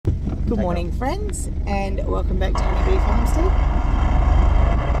Good morning, friends, and welcome back to Honeybee Farmstead.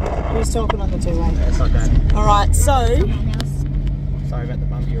 Who's talking on the two-way? It's okay. Alright, so... Sorry about the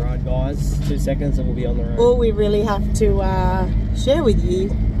bumpy ride, guys. 2 seconds and we'll be on the road. All we really have to share with you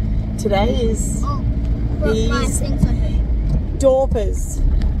today is these Dorpers.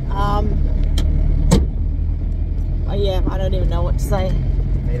 Oh yeah, I don't even know what to say.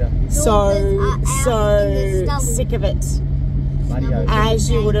 Neither. So sick of it. As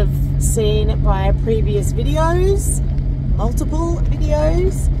you would have seen by previous videos, multiple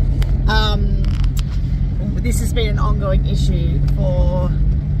videos, this has been an ongoing issue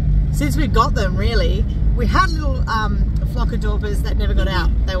since we got them, really. We had a little flock of Dorpers that never got out.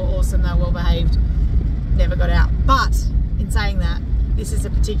 They were awesome, they were well behaved, never got out. But in saying that, this is a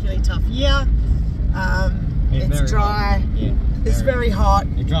particularly tough year. It's dry, yeah, it's very hot.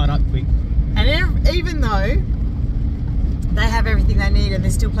 It dried up quick. And even though they have everything they need and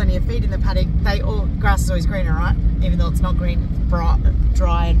there's still plenty of feed in the paddock, grass is always greener, right? Even though it's not green, it's bright,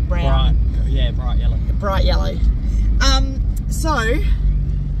 dry and brown. Bright yellow. Bright yellow. So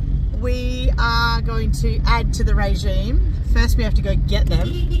we are going to add to the regime. First we have to go get them,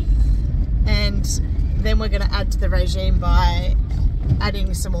 and then we're going to add to the regime by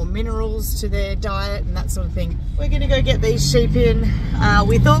adding some more minerals to their diet and that sort of thing. We're going to go get these sheep in.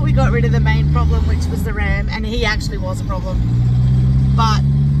 We thought we got rid of the main problem, which was the ram, and he actually was a problem, but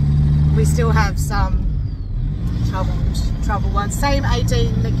we still have some trouble ones. Same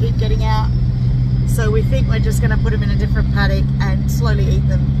 18 that keep getting out, so we think we're just going to put them in a different paddock and slowly eat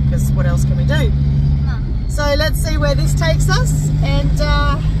them, because what else can we do? So let's see where this takes us, and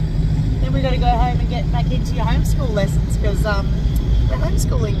then we've got to go home and get back into your homeschool lessons, because we're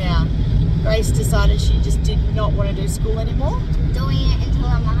homeschooling now. Grace decided she just did not want to do school anymore. I'm doing it until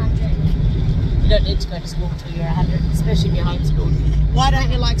I'm 100. You don't need to go to school until you're 100, especially if you're homeschooled. Why don't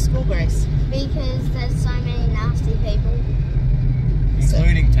you like school, Grace? Because there's so many nasty people.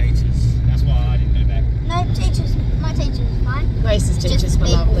 Including teachers. That's why I didn't go back. No, teachers. My teachers are fine. Grace's teachers were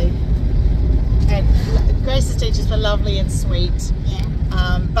lovely. And Grace's teachers were lovely and sweet. Yeah.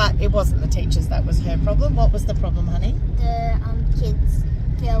 But it wasn't the teachers that was her problem. What was the problem, honey? The kids,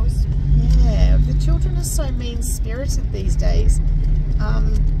 girls. Yeah, the children are so mean-spirited these days,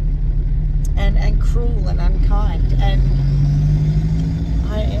 and cruel and unkind. And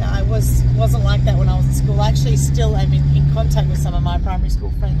I wasn't like that when I was in school. I actually still am in contact with some of my primary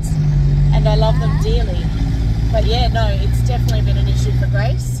school friends, and I love them dearly. But yeah, no, it's definitely been an issue for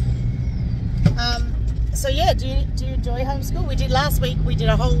Grace. So yeah, do you enjoy homeschool? We did last week. We did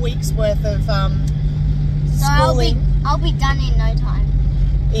a whole week's worth of schooling. I'll be done in no time.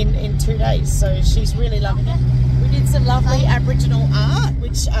 In 2 days. So she's really loving it. We did some lovely Aboriginal art,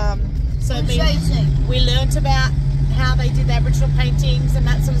 which we learnt about how they did the Aboriginal paintings and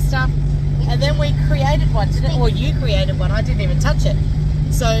that sort of stuff. And then we created one, didn't it? Or you created one. I didn't even touch it.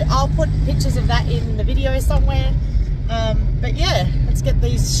 So I'll put pictures of that in the video somewhere. But yeah, let's get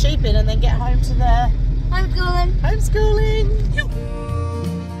these sheep in and then get home to the homeschooling.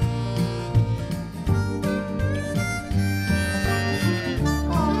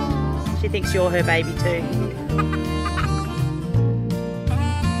 She thinks you're her baby too.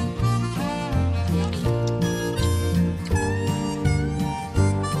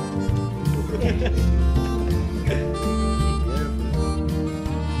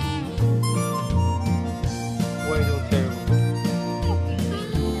 What are you doing terrible?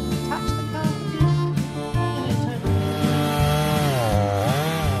 Touch the car.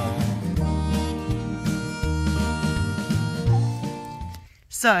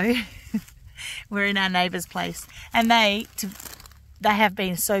 So we're in our neighbour's place, and they have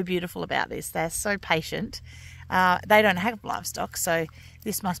been so beautiful about this. They're so patient. They don't have livestock, so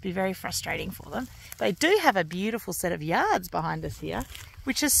this must be very frustrating for them. They do have a beautiful set of yards behind us here,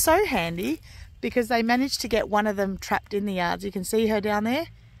 which is so handy because they managed to get one of them trapped in the yards. You can see her down there,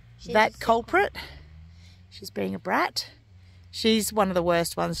 that culprit. She's being a brat. She's one of the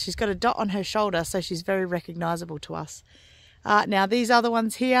worst ones. She's got a dot on her shoulder, so she's very recognisable to us. Now these other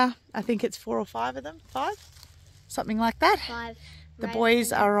ones here, I think it's 4 or 5 of them, 5? Something like that. 5. The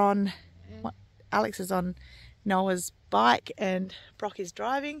boys are on, Alex is on Noah's bike and Brock is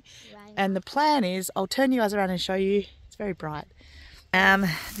driving. And the plan is, I'll turn you guys around and show you, it's very bright.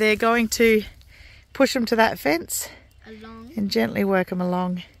 They're going to push them to that fence and gently work them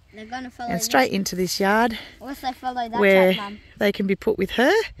along. They're going to follow and straight into this yard Unless they follow that where track, Mum. they can be put with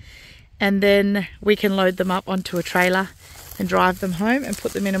her, and then we can load them up onto a trailer and drive them home and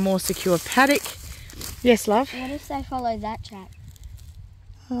put them in a more secure paddock. Yes, love? What if they follow that track?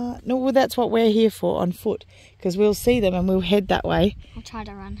 No, well, that's what we're here for, on foot, because we'll see them and we'll head that way. I'll try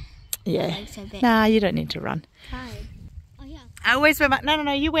to run. Yeah. Legs are a bit Nah, you don't need to run. tired. Oh yeah. I always wear my...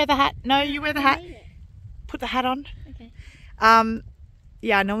 No, you wear the hat. No, you wear the hat. Put the hat on. Okay.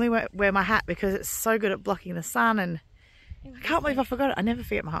 Yeah, I normally wear my hat because it's so good at blocking the sun, and I can't believe I forgot it. I never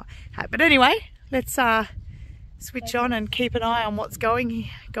forget my hat. But anyway, let's switch on and keep an eye on what's going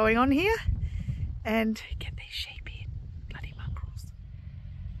on here and get these sheep in. Bloody mongrels.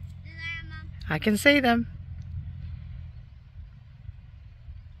 I can see them.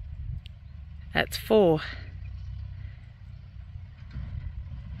 That's 4.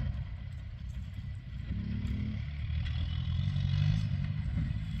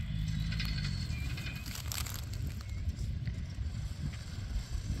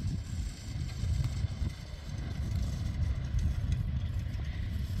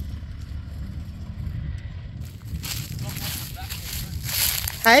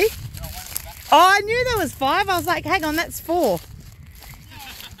 Hey? Oh, I knew there was 5. I was like, hang on, that's 4.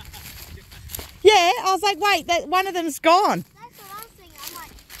 Yeah, I was like, wait, that one of them's gone. That's the last thing. I'm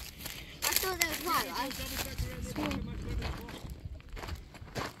like, I thought there was 1.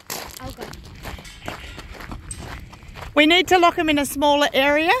 Oh god. We need to lock them in a smaller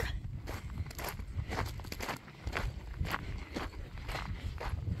area.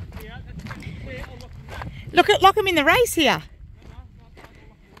 Lock them in the race here.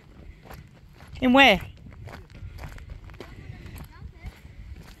 In where?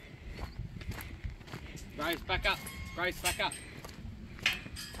 Grace, back up. Grace, back up.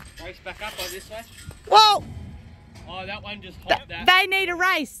 Grace, back up like this way. Whoa! Oh, that one just hopped that. They need a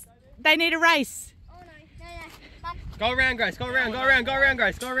race. They need a race. Oh no, Mum. Go around, Grace. Go around, go around, go around,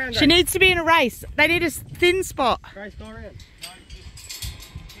 Grace. Go around, Grace. She needs to be in a race. They need a thin spot. Grace, go around.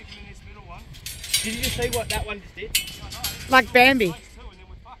 Keep him in this middle one. Did you just see what that one just did? Like Bambi.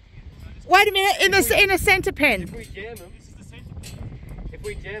 Wait a minute, in a centre pen. If we jam them, this is the centre pen. If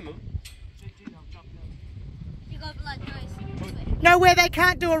we jam them, You got blood nose. No, where they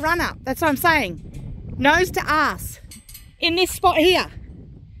can't do a run up. That's what I'm saying. Nose to ass. In this spot here.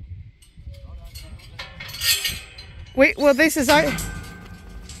 Well, this is... No,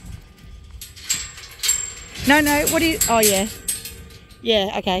 what do you... Oh, yeah.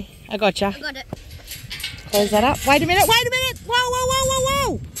 Yeah, okay. I gotcha. I got it. Close that up. Wait a minute. Wait a minute. Whoa, whoa, whoa,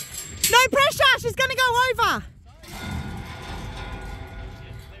 whoa, whoa. No pressure. She's going to go over.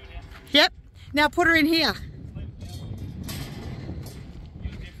 Yep. Now put her in here.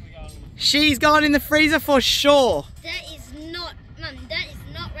 She's gone in the freezer for sure. That is not, Mum, that is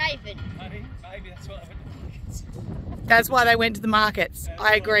not Raven. maybe that's what That's why they went to the markets.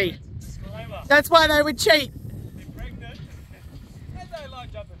 I agree. That's why they would cheat. They're pregnant and they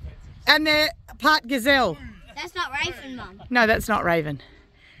like jumping fences. And they're part gazelle. That's not Raven, Mum. No, that's not Raven.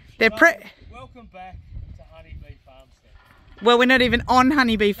 They're Welcome back to Honeybee Farmstead. Well, we're not even on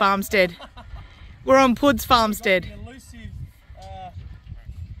Honeybee Farmstead. We're on Pud's Farmstead. The elusive,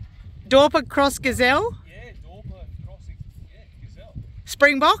 Dorper Cross Gazelle. yeah, Dorper crossing, yeah, gazelle.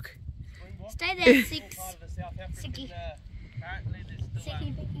 Springbok. Stay there, 6. Part of the South African, Sicky. apparently there's still a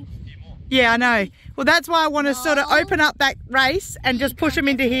few more. Yeah, I know. Well, that's why I want to sort of open up that race and just push them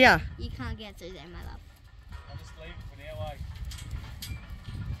into here. You can't get through there, my love. I'll just leave it for now, like.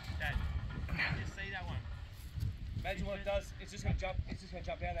 Dad, just see that one. Imagine what it does. It's just gonna jump. It's just gonna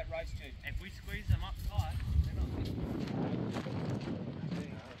jump down that race tube. If we squeeze them up tight, they're not.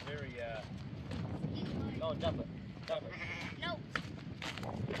 Very Go on, jump it. Jump it. No.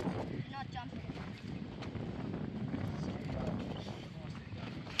 Not jumping.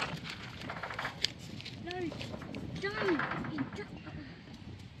 No. Don't.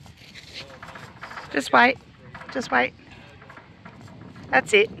 Just wait. Just wait.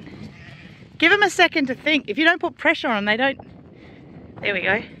 That's it. Give them a second to think. If you don't put pressure on them, they don't... There we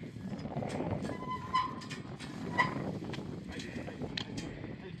go.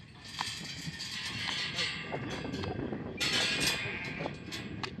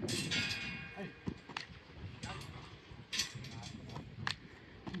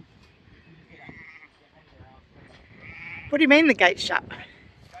 What do you mean the gate's shut?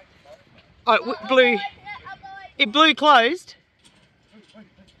 Oh, it blew. It blew closed.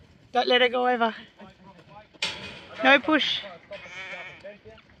 Don't let her go over. No push.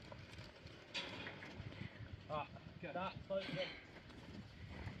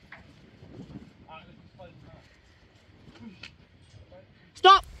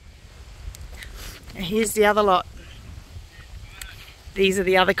 Stop! And here's the other lot. These are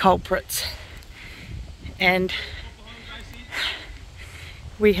the other culprits. And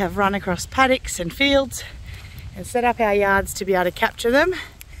we have run across paddocks and fields and set up our yards to be able to capture them.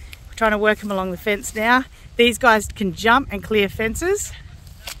 We're trying to work them along the fence now. These guys can jump and clear fences.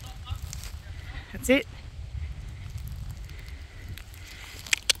 That's it.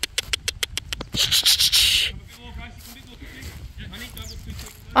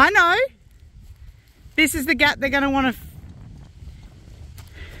 I know. This is the gap they're going to want to...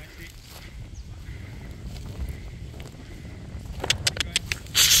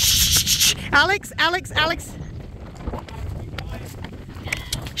 Alex, Alex, Alex.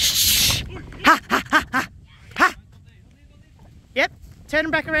 Ha, ha, ha, ha, ha. Yep, turn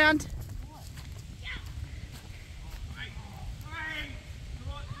them back around.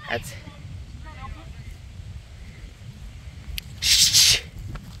 That's...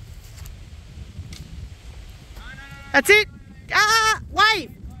 That's it. Ah,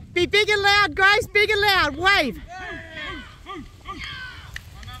 wave. Be big and loud, Grace. Big and loud. Wave.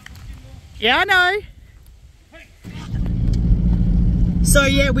 Yeah, I know. So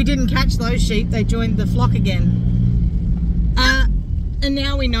yeah, we didn't catch those sheep. They joined the flock again. And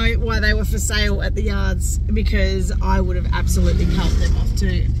now we know why they were for sale at the yards, because I would have absolutely culled them off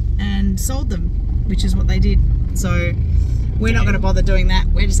too and sold them, which is what they did. So we're not going to bother doing that.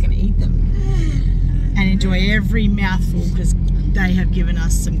 We're just going to eat them and enjoy every mouthful, because they have given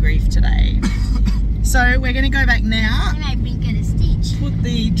us some grief today. So we're going to go back now, put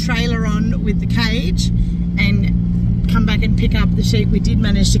the trailer on with the cage and come back and pick up the sheep we did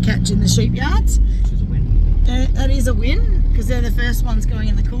manage to catch in the sheep yards. Which is a win. That is a win, because they're the first ones going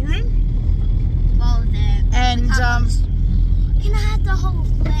in the cool room. Well, and can I have the whole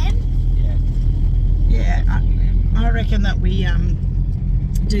lamb? Yeah, I reckon that we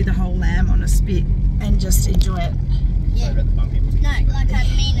do the whole lamb on a spit and just enjoy it. Yeah. No, like I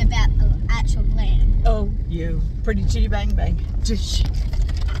mean about the actual lamb. Oh, you pretty chitty bang bang.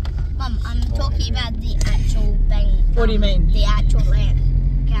 Mum, I'm talking about the actual bang. What do you mean? The actual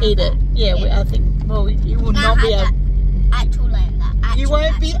lamb. Eat it. Yeah, I think. Well, you will not be able. Actual lamb. The actual, you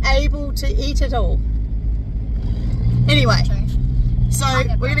won't be able to eat it all. Anyway, so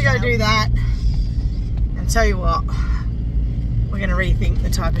we're gonna go do that. And tell you what, we're gonna rethink the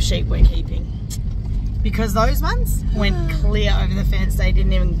type of sheep we're keeping. Because those ones went clear over the fence. They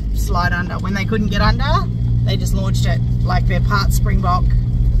didn't even slide under. When they couldn't get under, they just launched it. Like they're part Springbok,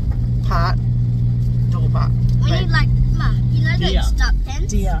 part Dorper. We need, like, Mum, you know those duck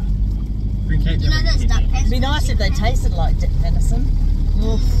pens? Deer. You know those duck pens? It'd be nice if they tasted like venison.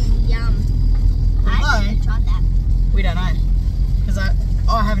 Oof. Yum. I should have tried that. We don't know. Because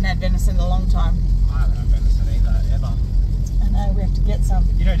I haven't had venison in a long time. I haven't had venison either, ever. I know, we have to get some.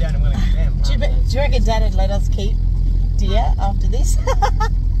 You know, down in Wellington. Do you reckon Dad would let us keep deer after this?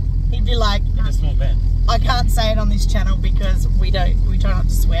 He'd be like, In a small bed. I can't say it on this channel because we try not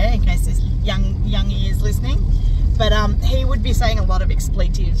to swear in case there's young ears listening. But he would be saying a lot of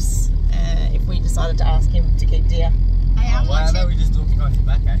expletives if we decided to ask him to keep deer. Oh, wow, I know we just talked behind your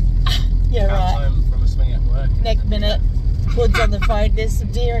back, eh? Yeah, right. Comes home from a swing at work. Next minute, Hood's on the phone, there's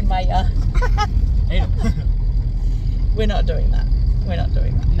some deer in my yard. Eat 'em. We're not doing that. We're not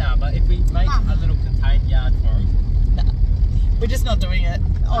doing that. No, but if we make a little contained yard for them. No. We're just not doing it.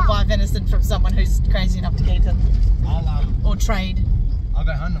 I'll buy venison from someone who's crazy enough to keep them. Or trade. I'll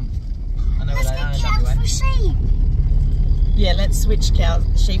go hunt them. I know where Let's they are get in cows WA. for sheep. Yeah, let's switch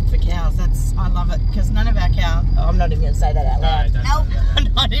sheep for cows. I love it, because none of our cows. Oh, I'm not even going to say that out loud. No, don't.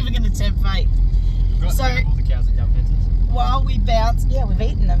 I'm not even going to tempt fate. So all the cows at jump fences. while we bounce, yeah, we've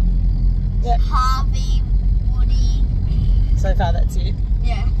eaten them. Yep. Harvey, Woody. So far, that's it.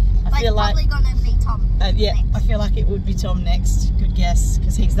 Yeah. I feel like probably gonna be Tom. yeah, next. I feel like it would be Tom next. Good guess,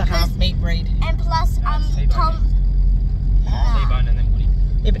 because he's the half meat breed. And plus, T-Bone. Tom. T-Bone and then Woody.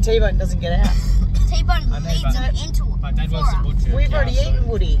 Yeah, but T-Bone doesn't get out. T-Bone I know, leads but- him into it. My dad wants to butcher. We've already eaten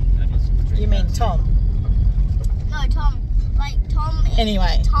Woody. You mean Tom? No, Tom. Like Tom.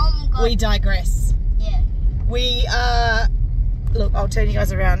 Anyway, Tom got. we digress. Yeah. We look, I'll turn you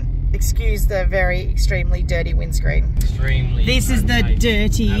guys around. Excuse the very extremely dirty windscreen. Extremely. This is the unsafe,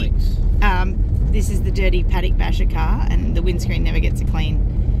 dirty, Alex. this is the dirty paddock basher car, and the windscreen never gets a clean.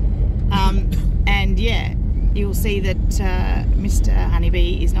 And yeah, you'll see that Mr.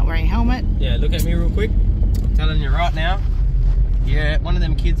 Honeybee is not wearing a helmet. Yeah, look at me real quick. I'm telling you right now. Yeah, one of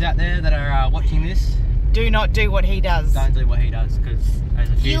them kids out there that are watching this, Do not do what he does. don't do what he does, because there's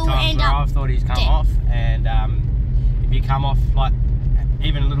a few You'll times end where up I've thought he's come dead. off, and if you come off like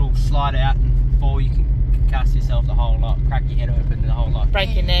even a little slide out and fall, you can cast yourself the whole lot, crack your head open the whole lot.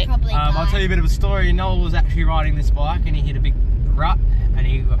 Break your neck. Probably I'll tell you a bit of a story. Noel was actually riding this bike and he hit a big rut and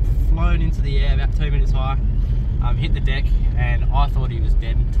he got flown into the air about 2 meters high, hit the deck, and I thought he was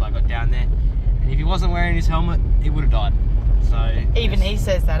dead until I got down there. And if he wasn't wearing his helmet, he would have died. So Even he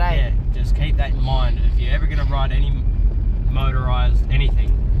says that, eh? yeah, just keep that in mind. If you're ever going to ride any motorised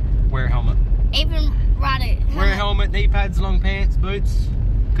anything, wear a helmet. Even wet knee pads, long pants, boots.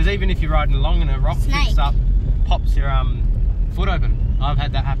 Because even if you're riding along and a rock trips up, pops your foot open. I've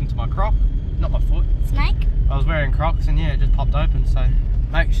had that happen to my croc, not my foot. Snake? I was wearing Crocs and yeah, it just popped open. So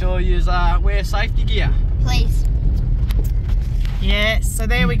make sure you wear safety gear. Please. Yeah, so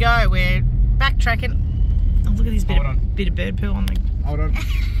there we go. We're backtracking. Oh, look at this bit of bird poo on the... Hold on.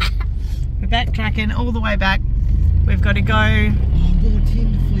 We're backtracking all the way back. We've got to go... Oh, more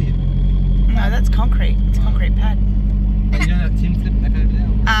tin flip. No, that's concrete. It's concrete pad. But you don't have tin flip back over there?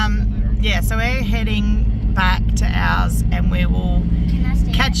 Yeah, so we're heading back to ours and we will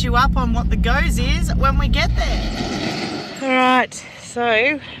catch you up on what the goes is when we get there. Alright,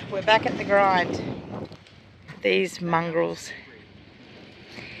 so we're back at the grind. These mongrels.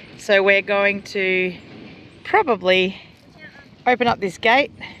 So we're going to probably open up this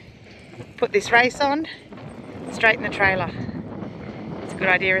gate, put this race on, straighten the trailer. It's a good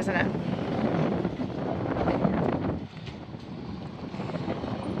idea, isn't it?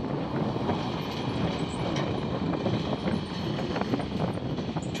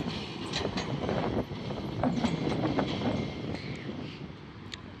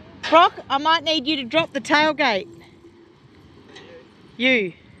 Brock, I might need you to drop the tailgate.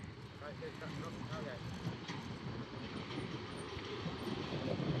 You.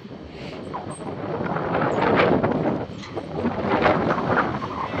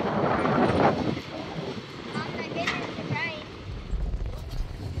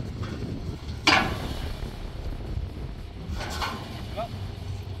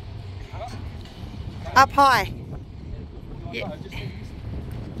 Up high. Yeah.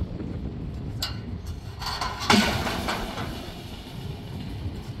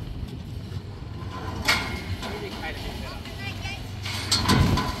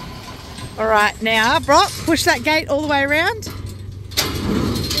 All right, now Brock, push that gate all the way around.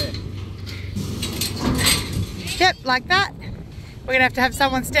 Yep, like that. We're gonna have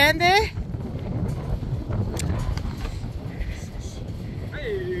someone stand there.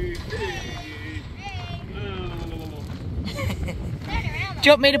 Do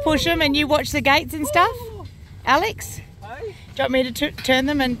you want me to push them and you watch the gates and stuff, Alex? Do you want me to turn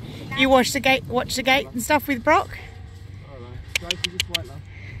them and you watch the gate and stuff with Brock?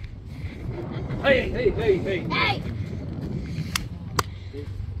 Hey! Hey!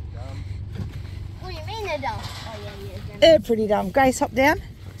 What do you mean they're dumb? Oh yeah. They're pretty dumb. Grace, hop down.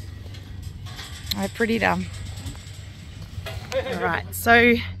 They're pretty dumb. Alright,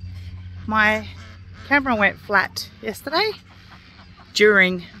 so my camera went flat yesterday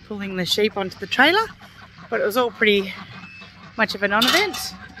during pulling the sheep onto the trailer, but it was all pretty much of a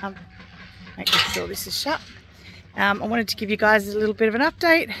non-event. Making sure this is shut. I wanted to give you guys a little bit of an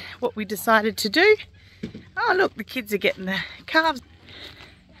update, what we decided to do. Oh look, the kids are getting the calves.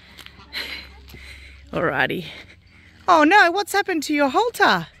 Alrighty. Oh no, what's happened to your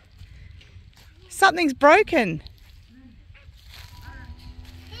halter? Something's broken.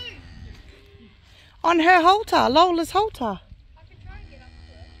 On her halter, Lola's halter.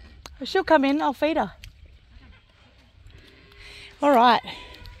 She'll come in, I'll feed her. Alright,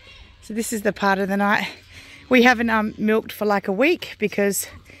 so this is the part of the night. We haven't milked for like a week because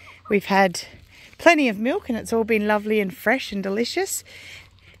we've had plenty of milk and it's all been lovely and fresh and delicious.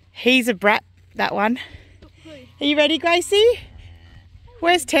 He's a brat, that one. Are you ready, Gracie?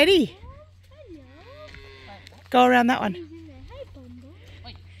 Where's Teddy? Go around that one.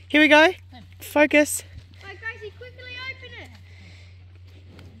 Here we go. Focus. Gracie, quickly open it.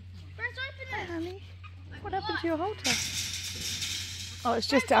 Grace, open it. Honey, what happened to your halter? Oh, it's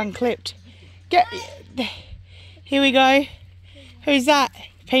just unclipped. Get. Here we go. Who's that?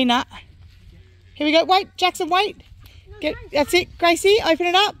 Peanut. Here we go. Wait, Jackson, wait. Get. That's it, Gracie. Open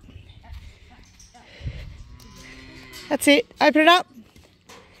it up. That's it. Open it up.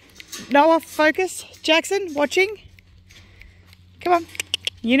 Noah, focus. Jackson, watching. Come on.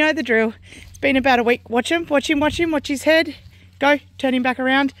 You know the drill. It's been about a week. Watch him. Watch him. Watch him. Watch his head. Go. Turn him back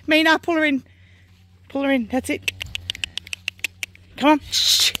around. Mina, pull her in. Pull her in. That's it. Come on.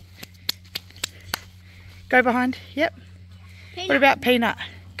 Shh. Go behind. Yep. Peanut. What about Peanut?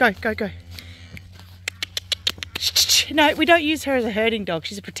 Go, go, go. Shh. No, we don't use her as a herding dog.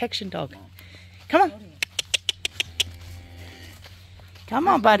 She's a protection dog. Come on. Come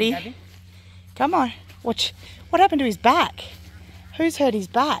on, buddy. Come on. Watch. What happened to his back? Who's hurt his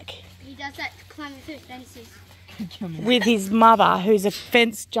back? He does that climbing through fences. With his mother, who's a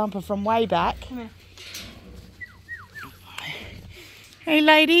fence jumper from way back. Come here. Hey,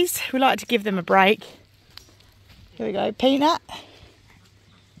 ladies. We like to give them a break. Here we go. Peanut.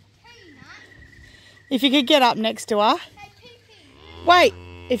 If you could get up next to her. Wait.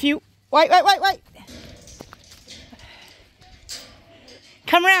 If you... Wait.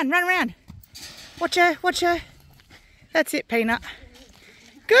 Come around, run around. Watch her, watch her. That's it, Peanut.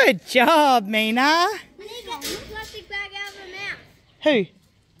 Good job, Mina. We need to get the plastic bag out of her mouth. Who?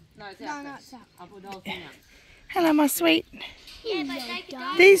 No, it's out. I'll put the whole thing out. Hello, my sweet. Yeah, but take it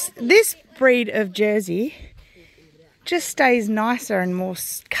down. This breed of Jersey just stays nicer and more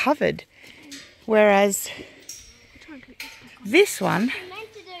covered, whereas this one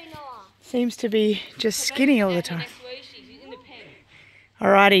seems to be just skinny all the time.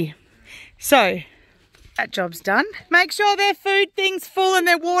 Alrighty, so that job's done. Make sure their food thing's full and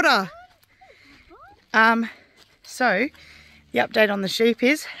their water. So the update on the sheep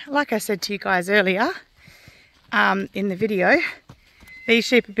is, like I said to you guys earlier in the video, these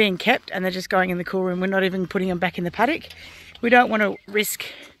sheep are being kept and they're just going in the cool room. We're not even putting them back in the paddock. We don't want to risk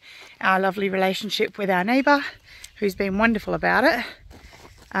our lovely relationship with our neighbour, who's been wonderful about it.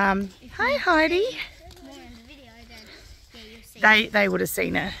 Hi Heidi. They would have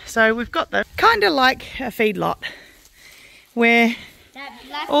seen it. So we've got the kind of like a feedlot where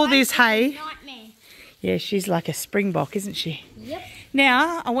all this hay. Yeah, she's like a springbok, isn't she? Yep.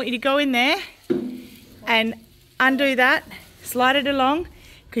 Now I want you to go in there and undo that, slide it along,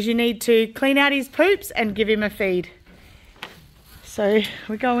 because you need to clean out his poops and give him a feed. So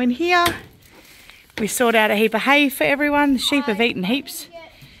we go in here, we sort out a heap of hay for everyone. The sheep have eaten heaps.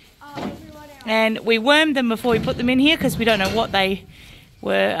 And we wormed them before we put them in here because we don't know what they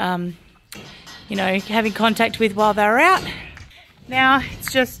were, you know, having contact with while they were out. Now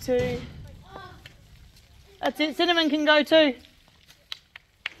it's just to... That's it, Cinnamon can go too.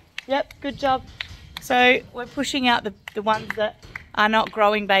 Yep, good job. So we're pushing out the ones that are not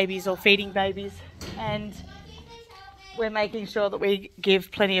growing babies or feeding babies, and we're making sure that we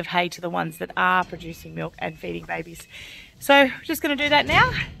give plenty of hay to the ones that are producing milk and feeding babies. So we're just going to do that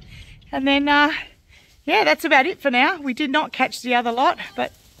now. And then, yeah, that's about it for now. We did not catch the other lot,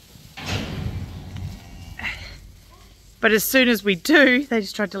 but as soon as we do, they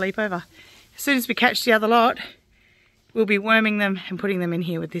just tried to leap over. As soon as we catch the other lot, we'll be worming them and putting them in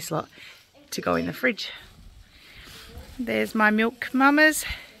here with this lot to go in the fridge. There's my milk mamas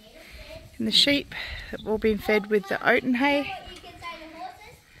and the sheep that have all been fed with the oat and hay.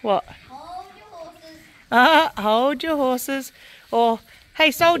 What? Hold your horses. Hold your horses. Or,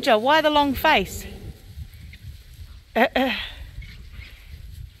 hey soldier, why the long face?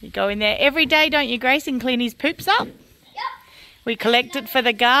 You go in there every day, don't you, Grace, and clean his poops up? Yep. We collect it for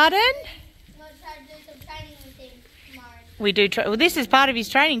the garden. I'm going to try to do some training with him tomorrow. We do. Well, this is part of his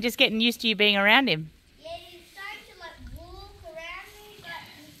training, just getting used to you being around him. Yeah, he's starting to like walk around me, but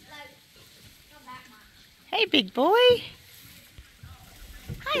like not that much. Hey, big boy.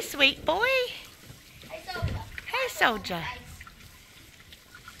 Hi, sweet boy. Hey, soldier. Hey, soldier.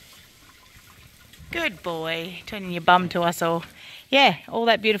 Good boy. Turning your bum to us all. Yeah, all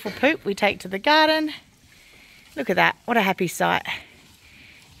that beautiful poop we take to the garden. Look at that. What a happy sight.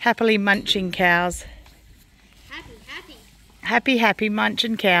 Happily munching cows. Happy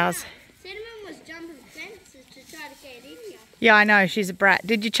munching cows. Cinnamon was jumping fences to try to get in here. Yeah, I know. She's a brat.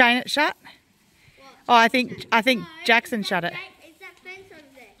 Did you chain it shut? What? Oh, I think Jackson shut it. It's that fence over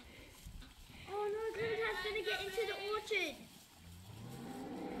there. Oh no, Alcatraz gonna get into the orchard.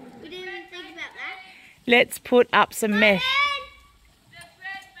 We didn't even think about that. Let's put up some mesh.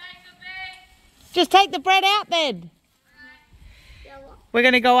 Just take the bread out then. Yeah, what? We're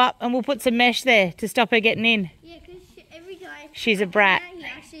going to go up and we'll put some mesh there to stop her getting in. Yeah, because every time She's a brat. Here,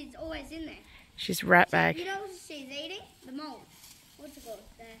 she's always in there. She's a rat bag. You know what she's eating? The mulch. What's it called?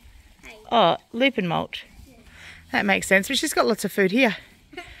 The hay. Oh, lupin mulch. Yeah. That makes sense, but she's got lots of food here.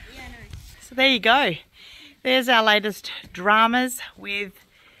 Yeah, I know. So there you go. There's our latest dramas with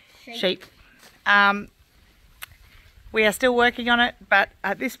sheep. We are still working on it, but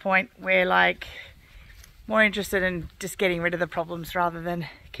at this point we're like more interested in just getting rid of the problems rather than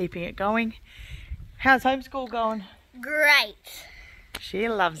keeping it going. How's homeschool going? Great. She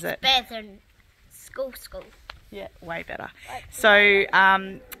loves it. Better than school. Yeah, way better. So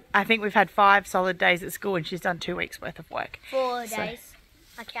I think we've had 5 solid days at school and she's done 2 weeks worth of work. 4 days.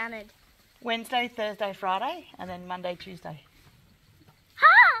 I counted. Wednesday, Thursday, Friday, and then Monday, Tuesday.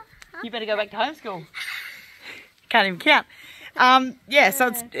 Ha! You better go back to homeschool. Can't even count. Yeah,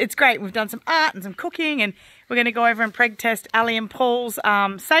 so it's great. We've done some art and some cooking, and we're going to go over and preg test Ali and Paul's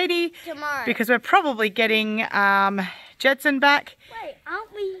Sadie Tomorrow. because we're probably getting Jetson back. Wait,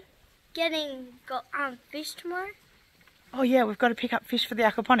 aren't we got fish tomorrow? Oh yeah, we've got to pick up fish for the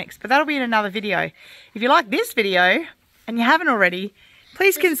aquaponics, but that'll be in another video. If you like this video and you haven't already,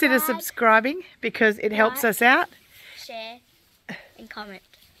 please consider subscribing because it helps us out. Share and comment.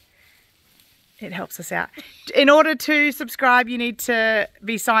 It helps us out. In order to subscribe, you need to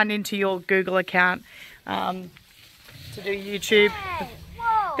be signed into your Google account to do YouTube. Hey,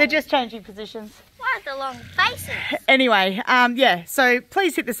 whoa. They're just changing positions. Why are the long faces? Anyway, yeah, so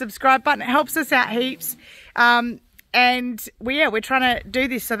please hit the subscribe button. It helps us out heaps. And we're trying to do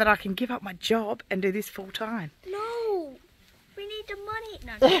this so that I can give up my job and do this full time. No, we need the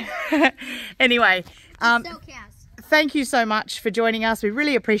money. No. Anyway, Sell cows. thank you so much for joining us. We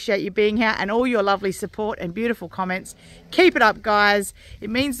really appreciate you being here and all your lovely support and beautiful comments. Keep it up, guys. It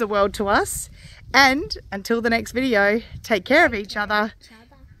means the world to us. And until the next video, take care of each other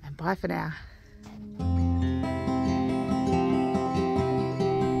and bye for now.